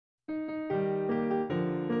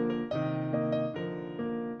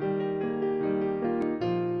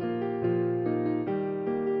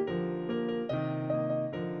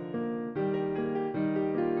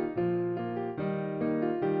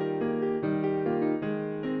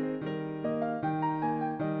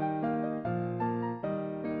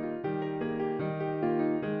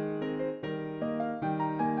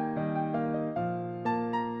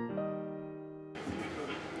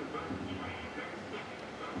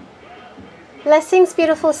Blessings,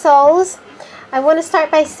 beautiful souls. I want to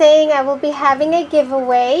start by saying I will be having a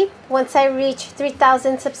giveaway once I reach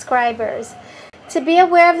 3,000 subscribers. To be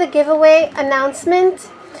aware of the giveaway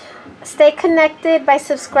announcement, stay connected by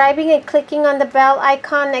subscribing and clicking on the bell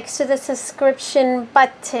icon next to the subscription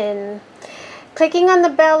button. Clicking on the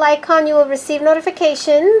bell icon, you will receive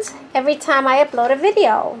notifications every time I upload a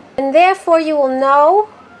video. And therefore, you will know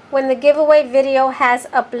when the giveaway video has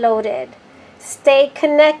uploaded. Stay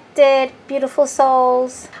connected, beautiful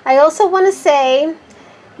souls. I also want to say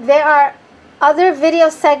there are other video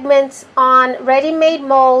segments on ready-made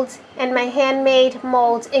molds and my handmade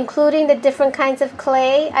molds, including the different kinds of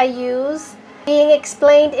clay I use, being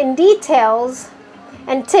explained in details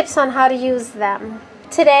and tips on how to use them.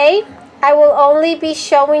 Today, I will only be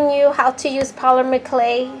showing you how to use polymer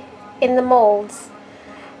clay in the molds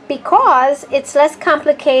because it's less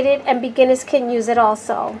complicated and beginners can use it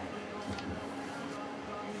also.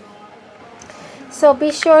 So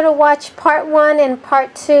be sure to watch part 1 and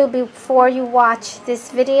part 2 before you watch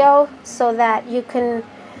this video so that you can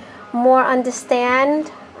more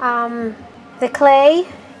understand the clay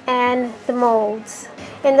and the molds.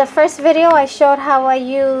 In the first video, I showed how I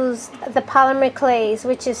used the polymer clays,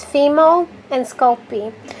 which is Fimo and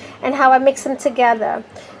Sculpey, and how I mix them together.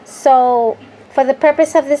 So for the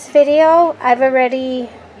purpose of this video, I've already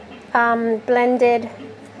blended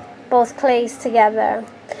both clays together.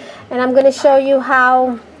 And I'm going to show you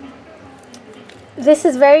how this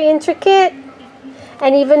is very intricate,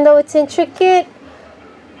 and even though it's intricate,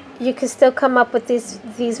 you can still come up with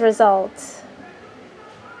these results.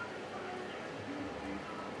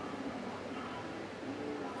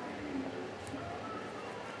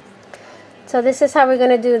 So this is how we're going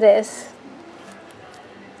to do this.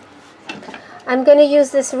 I'm going to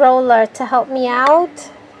use this roller to help me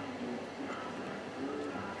out,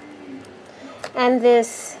 and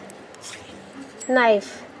this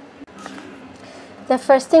knife. The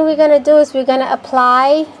first thing we're going to do is we're going to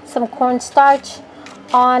apply some cornstarch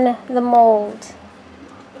on the mold.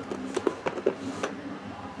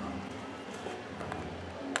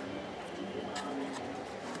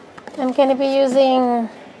 I'm going to be using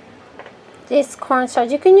this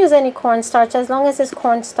cornstarch. You can use any cornstarch as long as it's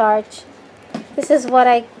cornstarch. This is what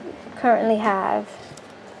I currently have.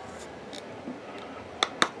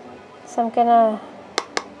 So I'm going to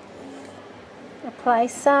apply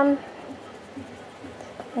some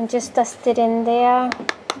and just dust it in there.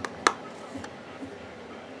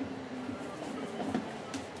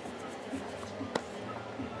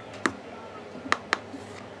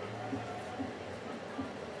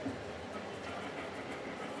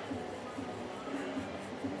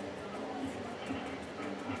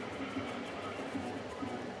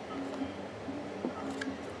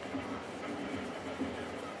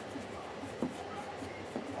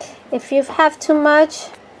 If you have too much,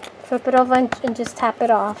 flip it over and just tap it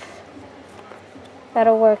off.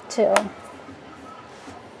 That'll work too.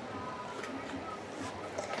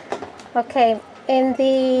 Okay,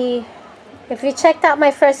 if you checked out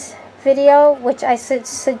my first video, which I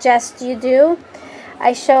suggest you do,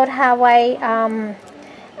 I showed how I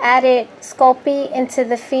added Sculpey into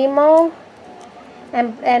the Fimo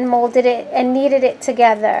and molded it and kneaded it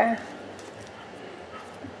together.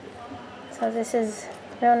 So this is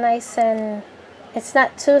real nice, and it's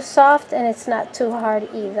not too soft and it's not too hard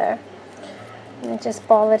either. And just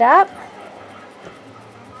ball it up.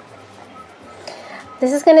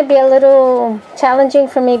 This is going to be a little challenging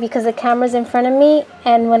for me because the camera's in front of me,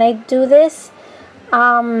 and when I do this,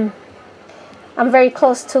 I'm very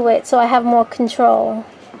close to it, so I have more control.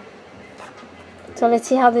 So let's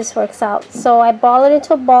see how this works out. So I ball it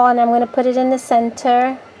into a ball, and I'm going to put it in the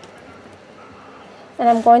center, and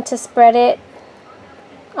I'm going to spread it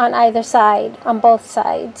on either side, on both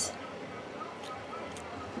sides.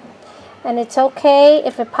 And it's okay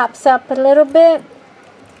if it pops up a little bit.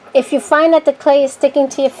 If you find that the clay is sticking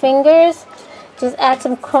to your fingers, just add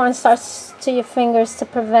some cornstarch to your fingers to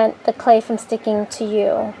prevent the clay from sticking to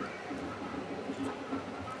you.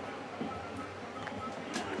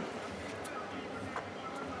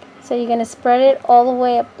 So you're going to spread it all the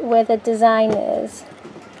way up where the design is.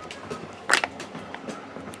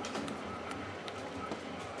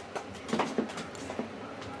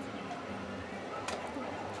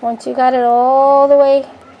 Once you got it all the way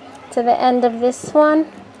to the end of this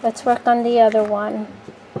one, let's work on the other one.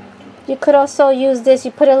 You could also use this,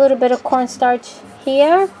 you put a little bit of cornstarch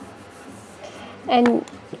here, and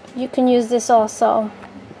you can use this also.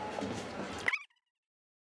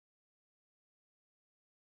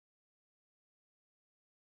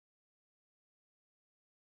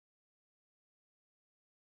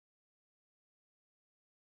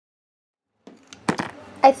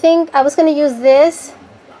 I think I was going to use this,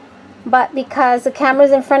 but because the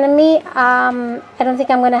camera's in front of me, I don't think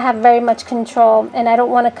I'm going to have very much control, and I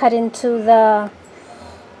don't want to cut into the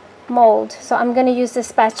mold. So I'm going to use the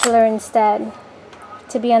spatula instead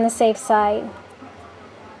to be on the safe side.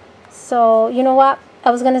 So you know what?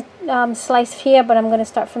 I was going to slice here, but I'm going to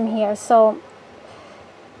start from here. So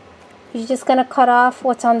you're just going to cut off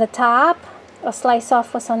what's on the top, or slice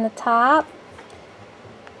off what's on the top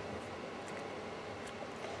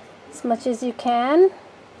as much as you can.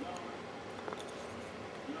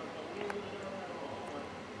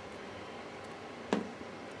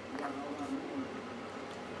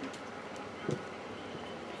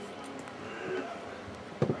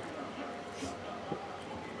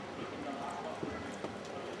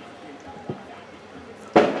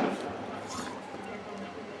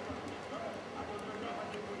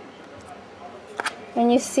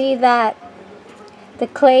 And you see that the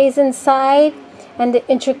clay is inside and the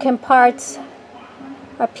intricate parts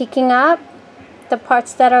are peeking up. The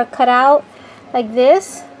parts that are cut out like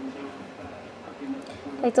this,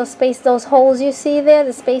 like those holes you see there,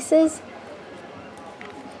 the spaces.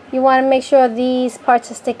 You want to make sure these parts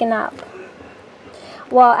are sticking up.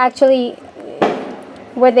 Well, actually,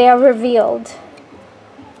 where they are revealed.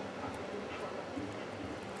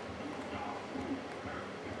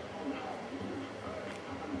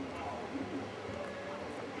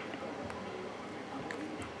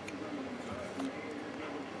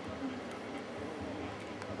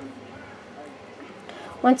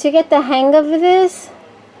 Once you get the hang of this,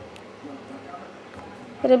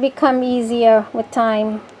 it'll become easier with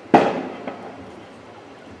time.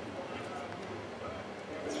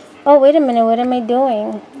 Oh, wait a minute, what am I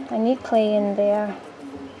doing? I need clay in there.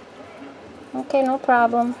 Okay, no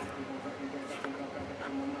problem.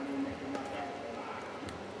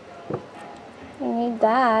 I need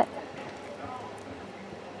that.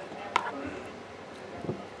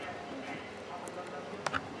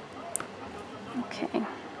 Okay.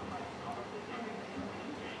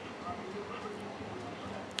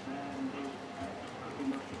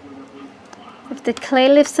 If the clay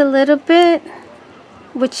lifts a little bit,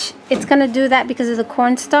 which it's going to do that because of the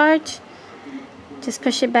cornstarch, just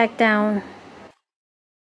push it back down.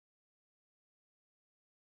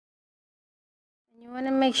 You want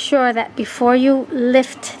to make sure that before you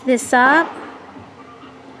lift this up,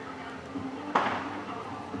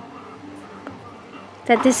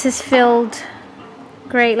 that this is filled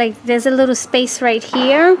great. Like there's a little space right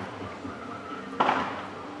here.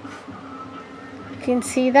 You can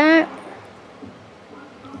see that.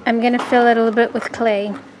 I'm going to fill it a little bit with clay.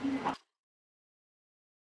 You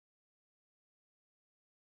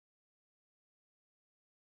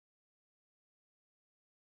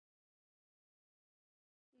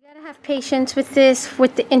got to have patience with this,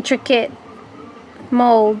 with the intricate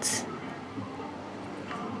molds.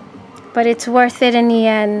 But it's worth it in the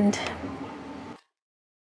end.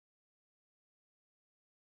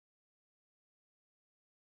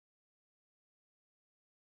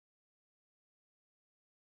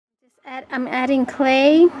 I'm adding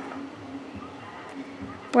clay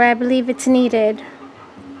where I believe it's needed.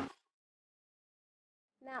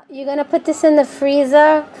 Now you're going to put this in the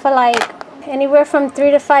freezer for like anywhere from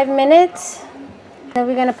 3 to 5 minutes. Then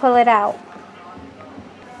we're going to pull it out.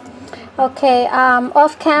 Okay,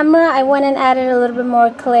 off camera I went and added a little bit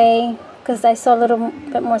more clay because I saw a little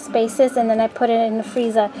bit more spaces, and then I put it in the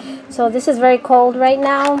freezer. So this is very cold right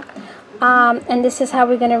now, and this is how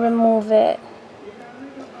we're going to remove it.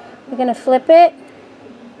 We're going to flip it,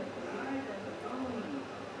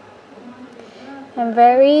 and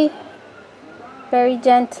very, very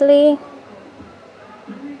gently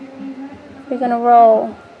we're going to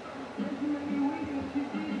roll.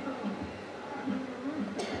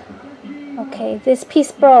 Okay, this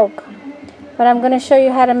piece broke, but I'm going to show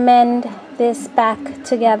you how to mend this back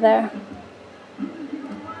together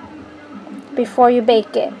before you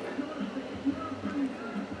bake it.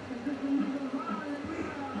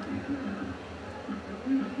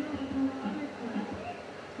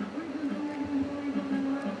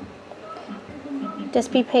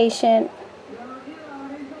 Just be patient.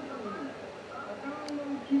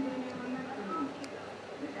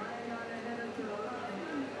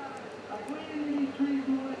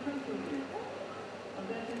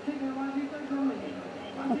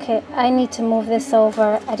 Okay, I need to move this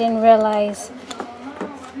over. I didn't realize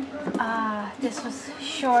this was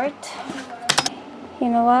short. You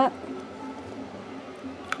know what?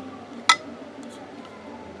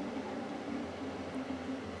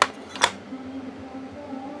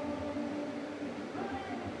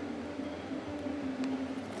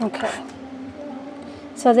 Okay,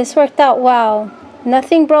 so this worked out well.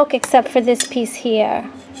 Nothing broke except for this piece here.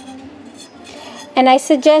 And I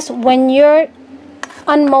suggest when you're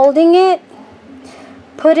unmolding it,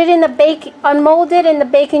 put it in the unmold it in the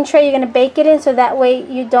baking tray you're going to bake it in, so that way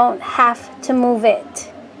you don't have to move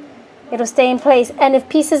it. It'll stay in place. And if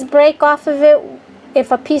pieces break off of it,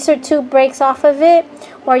 if a piece or two breaks off of it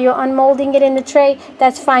while you're unmolding it in the tray,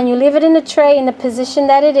 that's fine. You leave it in the tray in the position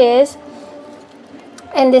that it is.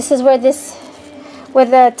 And this is where the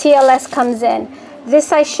TLS comes in.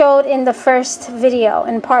 This I showed in the first video,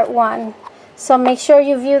 in part 1. So make sure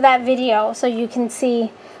you view that video so you can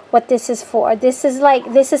see what this is for. This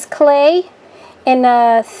is clay in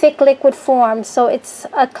a thick liquid form, so it's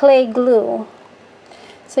a clay glue.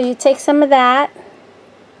 So you take some of that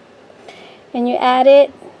and you add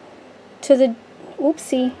it to the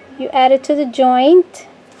you add it to the joint,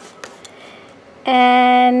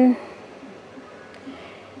 and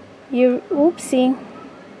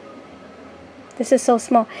this is so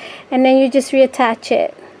small, and then you just reattach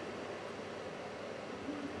it.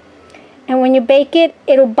 And when you bake it,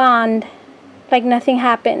 it'll bond like nothing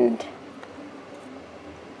happened.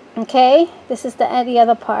 Okay, this is the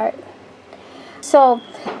other part. So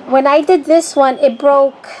when I did this one, it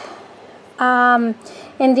broke in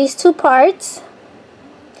these two parts.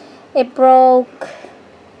 It broke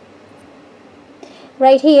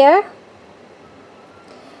right here,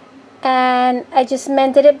 and I just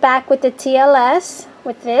mended it back with the TLS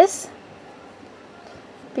with this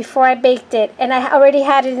before I baked it, and I already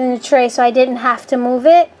had it in the tray, so I didn't have to move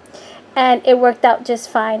it, and it worked out just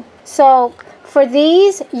fine. So for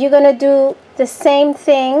these, you're gonna do the same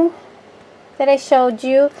thing that I showed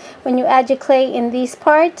you. When you add your clay in these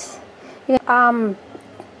parts, you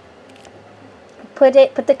put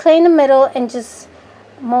the clay in the middle and just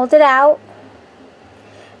mold it out,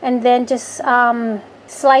 and then just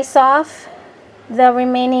slice off the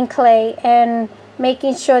remaining clay, and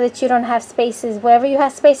making sure that you don't have spaces. Wherever you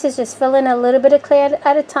have spaces, just fill in a little bit of clay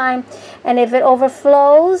at a time, and if it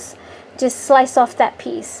overflows, just slice off that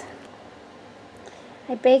piece.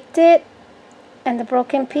 I baked it, and the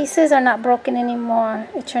broken pieces are not broken anymore.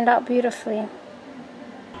 It turned out beautifully.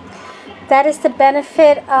 That is the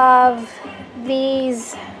benefit of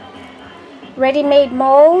these ready-made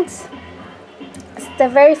molds. They're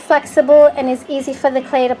very flexible and it's easy for the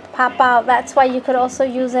clay to pop out. That's why you could also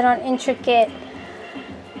use it on intricate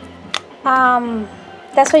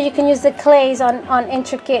that's why you can use the clays on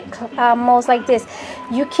intricate molds like this.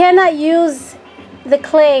 You cannot use the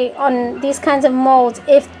clay on these kinds of molds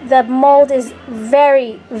if the mold is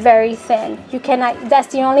very, very thin. You cannot, that's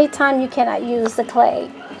the only time you cannot use the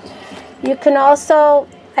clay. You can also,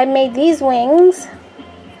 I made these wings,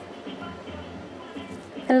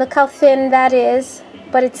 and look how thin that is,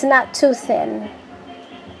 but it's not too thin,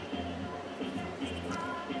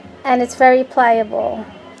 and it's very pliable.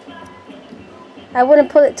 I wouldn't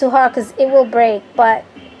pull it too hard because it will break, but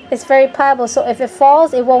it's very pliable, so if it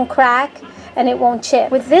falls, it won't crack and it won't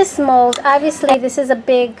chip. With this mold, obviously this is a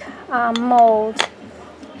big mold,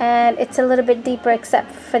 and it's a little bit deeper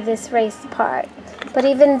except for this raised part, but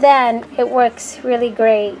even then it works really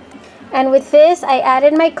great. And with this, I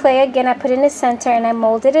added my clay again. I put it in the center and I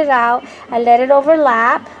molded it out. I let it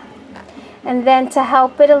overlap, and then to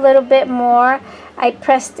help it a little bit more, I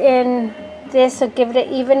pressed in this to give it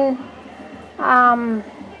an even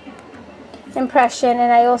impression,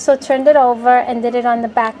 and I also turned it over and did it on the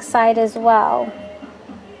back side as well.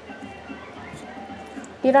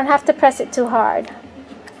 You don't have to press it too hard,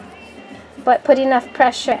 but put enough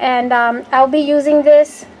pressure. And I'll be using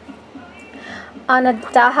this on a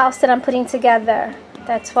dollhouse that I'm putting together.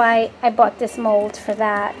 That's why I bought this mold for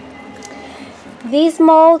that. These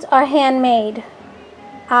molds are handmade.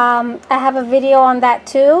 I have a video on that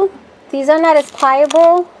too. These are not as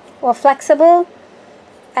pliable or flexible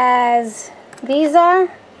as these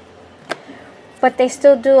are, but they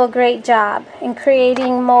still do a great job in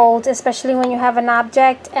creating molds, especially when you have an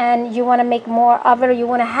object and you want to make more of it, or you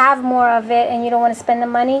want to have more of it and you don't want to spend the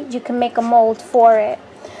money. You can make a mold for it.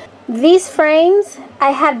 These frames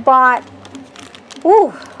I had bought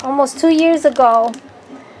almost 2 years ago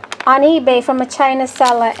on eBay from a China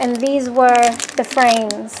seller, and these were the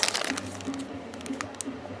frames.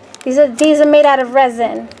 These are made out of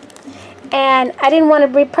resin, and I didn't want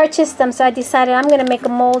to repurchase them, so I decided I'm going to make a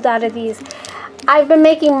mold out of these. I've been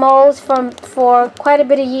making molds for quite a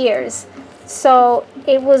bit of years, so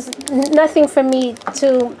it was nothing for me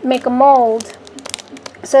to make a mold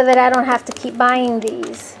so that I don't have to keep buying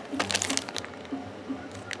these.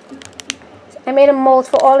 I made a mold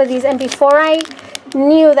for all of these, and before I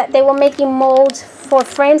knew that they were making molds for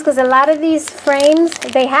frames, because a lot of these frames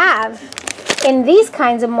they have in these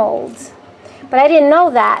kinds of molds, but I didn't know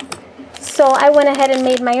that. So I went ahead and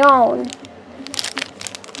made my own.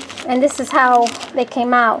 And this is how they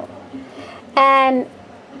came out. And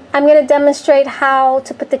I'm going to demonstrate how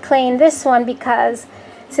to put the clay in this one, because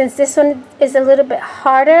since this one is a little bit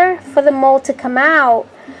harder for the mold to come out,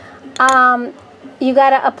 you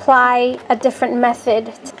got to apply a different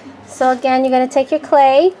method. So again, you're going to take your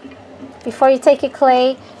clay. Before you take your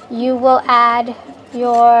clay, you will add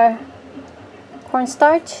your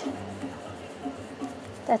cornstarch.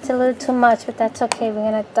 That's a little too much, but that's okay.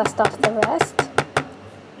 We're going to dust off the rest.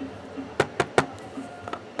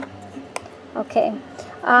 Okay.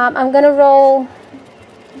 I'm going to roll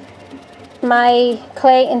my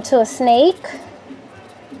clay into a snake.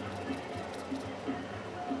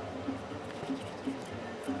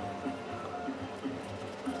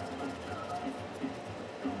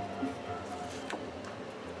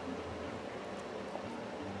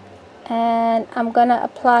 And I'm going to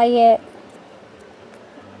apply it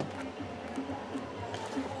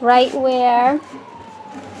right where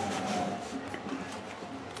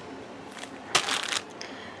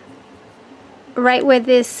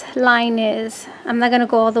this line is. I'm not going to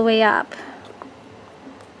go all the way up.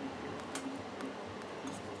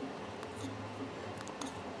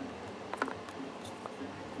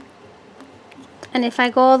 And if I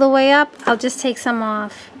go all the way up, I'll just take some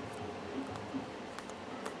off.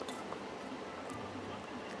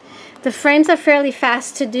 The frames are fairly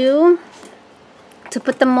fast to do, to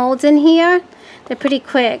put the molds in here. They're pretty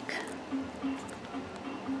quick.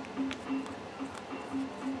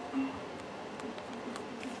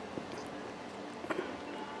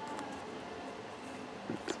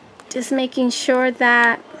 Just making sure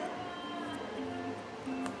that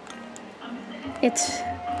it's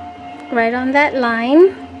right on that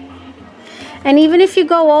line. And even if you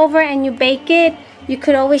go over and you bake it, you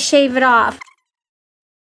could always shave it off.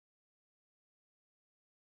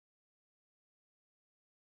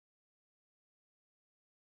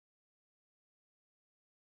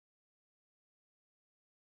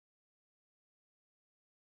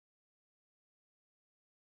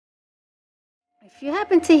 If you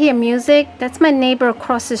happen to hear music, that's my neighbor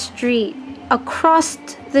across the street. Across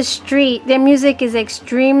the street, their music is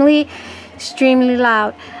extremely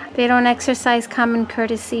loud. They don't exercise common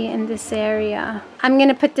courtesy in this area. I'm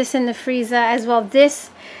gonna put this in the freezer as well.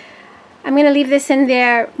 I'm gonna leave this in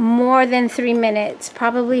there more than 3 minutes,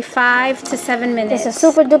 probably 5 to 7 minutes. This is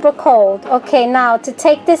super duper cold. Okay, now to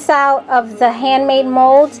take this out of the handmade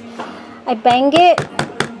mold, I bang it.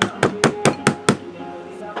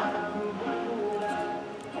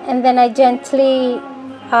 And then I gently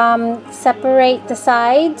separate the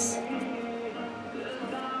sides.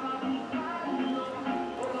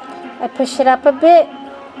 I push it up a bit.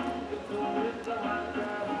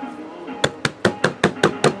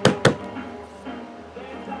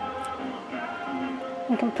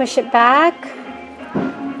 You can push it back.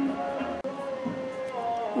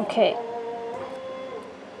 Okay.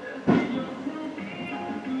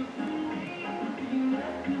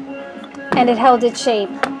 And it held its shape.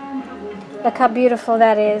 Look how beautiful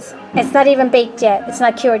that is. It's not even baked yet. It's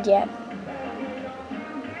not cured yet.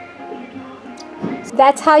 So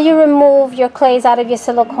that's how you remove your clays out of your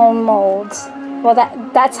silicone molds. Well,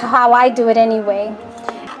 that's how I do it anyway.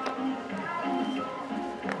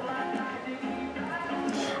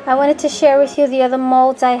 I wanted to share with you the other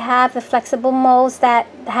molds I have, the flexible molds that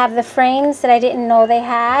have the frames that I didn't know they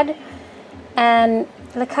had. And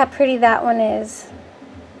look how pretty that one is.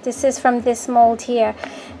 This is from this mold here.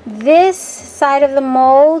 This side of the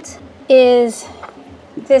mold is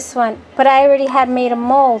this one, but I already had made a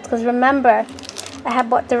mold, because remember, I had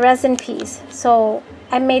bought the resin piece, so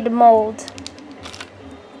I made the mold.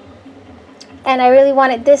 And I really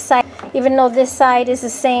wanted this side, even though this side is the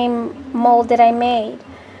same mold that I made.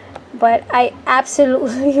 But I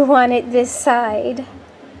absolutely wanted this side.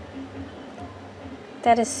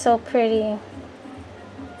 That is so pretty.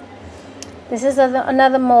 This is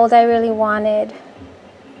another mold I really wanted.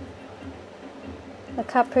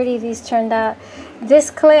 Look how pretty these turned out. This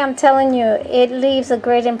clay, I'm telling you, it leaves a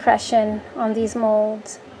great impression on these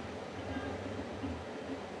molds.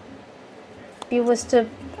 If you was to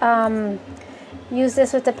use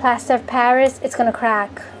this with the plaster of Paris, it's going to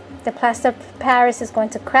crack. The plaster of Paris is going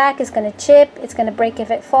to crack, it's going to chip, it's going to break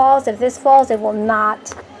if it falls. If this falls, it will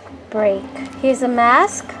not break. Here's a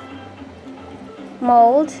mask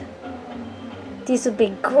mold. These would be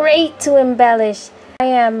great to embellish. I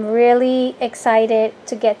am really excited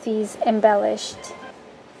to get these embellished.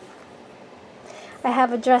 I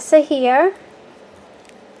have a dresser here.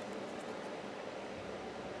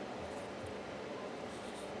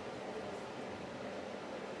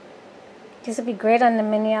 This would be great on the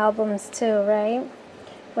mini albums too, right?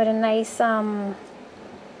 With a nice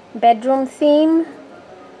bedroom theme.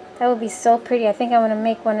 That would be so pretty. I think I want to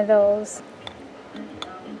make one of those.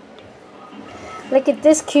 Look at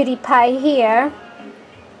this cutie pie here.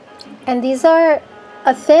 And these are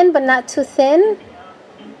a thin but not too thin.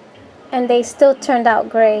 And they still turned out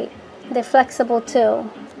great. They're flexible too.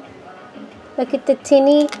 Look at the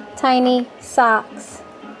teeny tiny socks.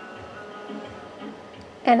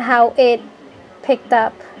 And how it picked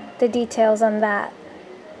up the details on that.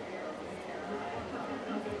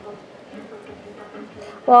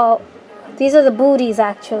 Well, these are the booties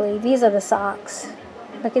actually. These are the socks.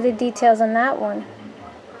 Look at the details on that one.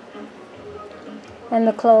 And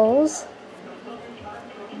the clothes.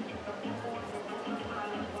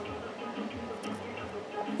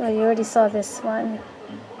 Oh, you already saw this one.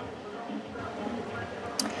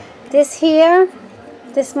 This here,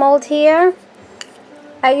 this mold here,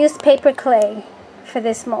 I used paper clay for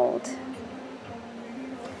this mold.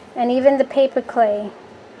 And even the paper clay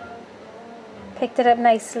picked it up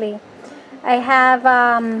nicely. I have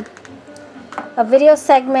a video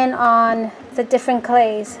segment on the different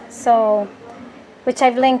clays, so which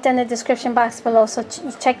I've linked in the description box below, so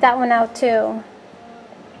check that one out too.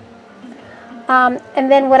 And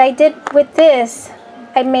then what I did with this,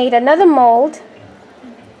 I made another mold.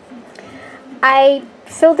 I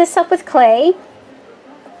filled this up with clay.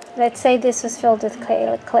 Let's say this was filled with clay,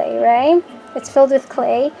 right? It's filled with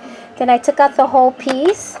clay. Then I took out the whole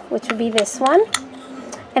piece, which would be this one.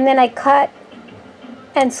 And then I cut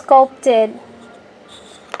and sculpted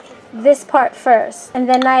this part first. And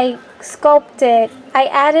then I sculpted, I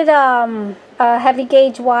added a heavy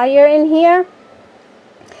gauge wire in here.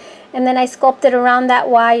 And then I sculpted around that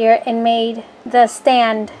wire and made the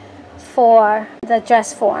stand for the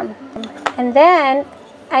dress form. And then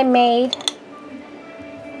I made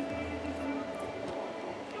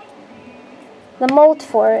the mold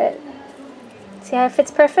for it. See how it fits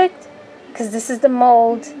perfect? Because this is the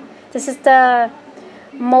mold. This is the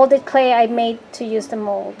molded clay I made to use the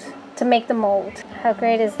mold, to make the mold. How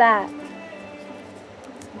great is that?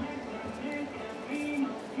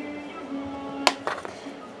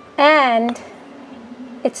 And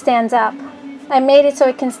it stands up. I made it so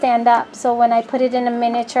it can stand up. So when I put it in a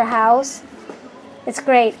miniature house, it's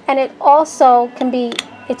great. And it also can be,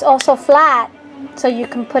 it's also flat, so you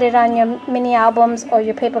can put it on your mini albums or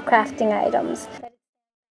your paper crafting items.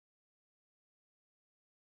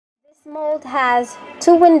 This mold has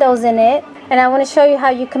 2 windows in it, and I want to show you how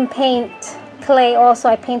you can paint clay also.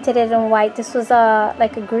 I painted it in white. This was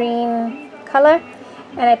like a green color,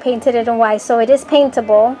 and I painted it in white, so it is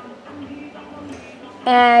paintable.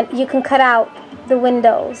 And you can cut out the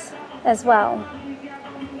windows as well.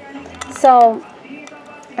 So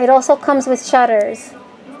it also comes with shutters.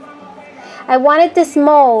 I wanted this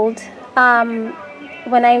mold when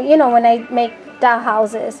I make doll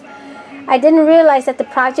houses. I didn't realize that the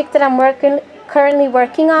project that I'm currently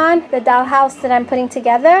working on, the doll house that I'm putting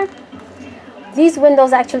together, these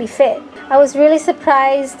windows actually fit. I was really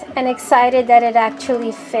surprised and excited that it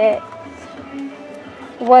actually fit.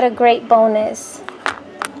 What a great bonus.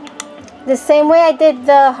 The same way I did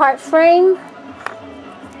the heart frame,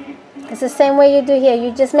 it's the same way you do here.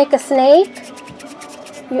 You just make a snake.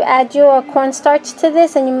 You add your cornstarch to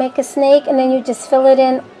this and you make a snake, and then you just fill it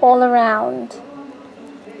in all around.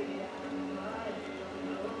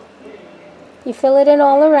 You fill it in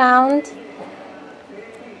all around.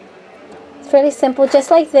 It's really simple,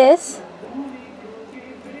 just like this.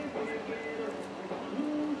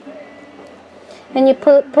 And you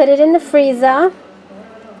put it in the freezer.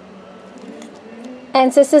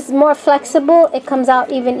 And since it's more flexible, it comes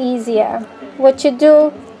out even easier. What you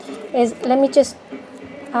do is, let me just,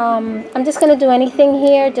 I'm just going to do anything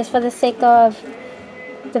here just for the sake of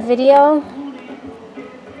the video.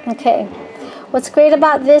 Okay. What's great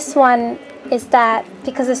about this one is that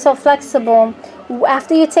because it's so flexible,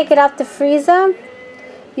 after you take it out the freezer,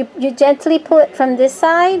 you gently pull it from this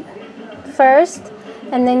side first,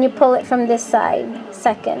 and then you pull it from this side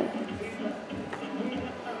second.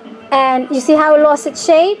 And you see how it lost its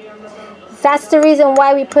shape? That's the reason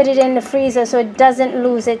why we put it in the freezer, so it doesn't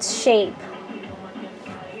lose its shape.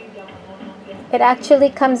 It actually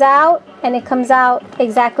comes out, and it comes out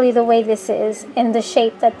exactly the way this is, in the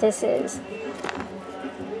shape that this is.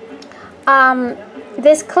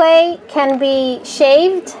 This clay can be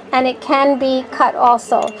shaved, and it can be cut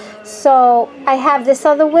also. So I have this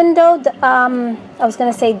other window, I was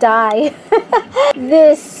going to say die,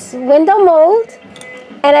 this window mold.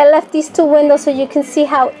 And I left these 2 windows so you can see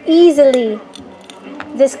how easily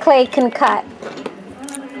this clay can cut.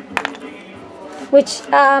 which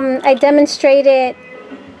I demonstrated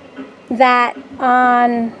that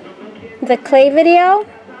on the clay video.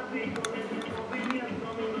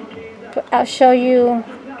 But I'll show you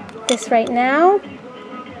this right now.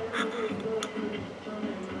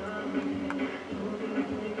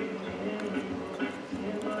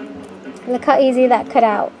 Look how easy that cut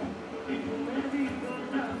out.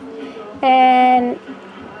 And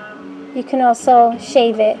you can also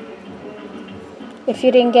shave it if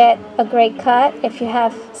you didn't get a great cut. If you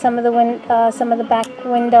have some of the back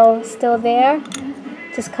window still there,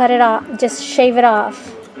 just cut it off. Just shave it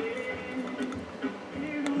off.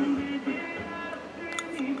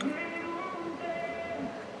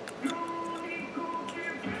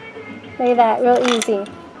 Look at that, real easy,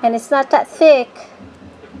 and it's not that thick.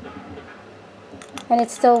 And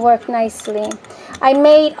it still worked nicely. I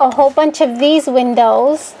made a whole bunch of these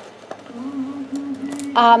windows.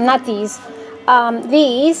 Not these.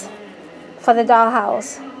 These for the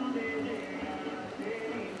dollhouse.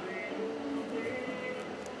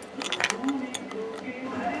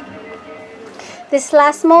 This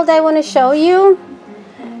last mold I want to show you,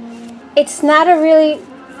 it's not a really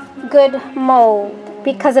good mold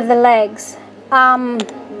because of the legs.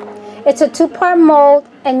 It's a two-part mold,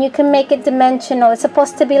 and you can make it dimensional. It's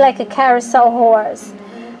supposed to be like a carousel horse.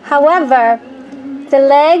 However, the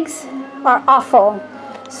legs are awful.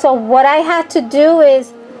 So what I had to do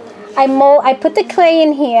is I put the clay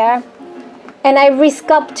in here, and I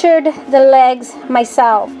resculptured the legs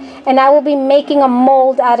myself. And I will be making a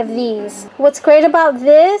mold out of these. What's great about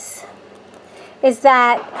this is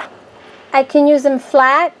that I can use them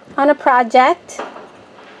flat on a project,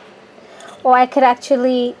 or I could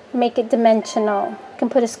actually make it dimensional. I can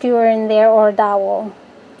put a skewer in there or a dowel.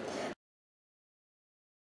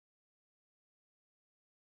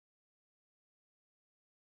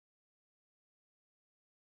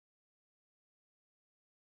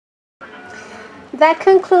 That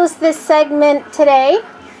concludes this segment today.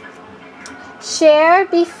 Share,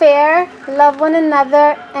 be fair, love one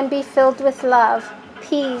another, and be filled with love.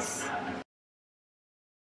 Peace.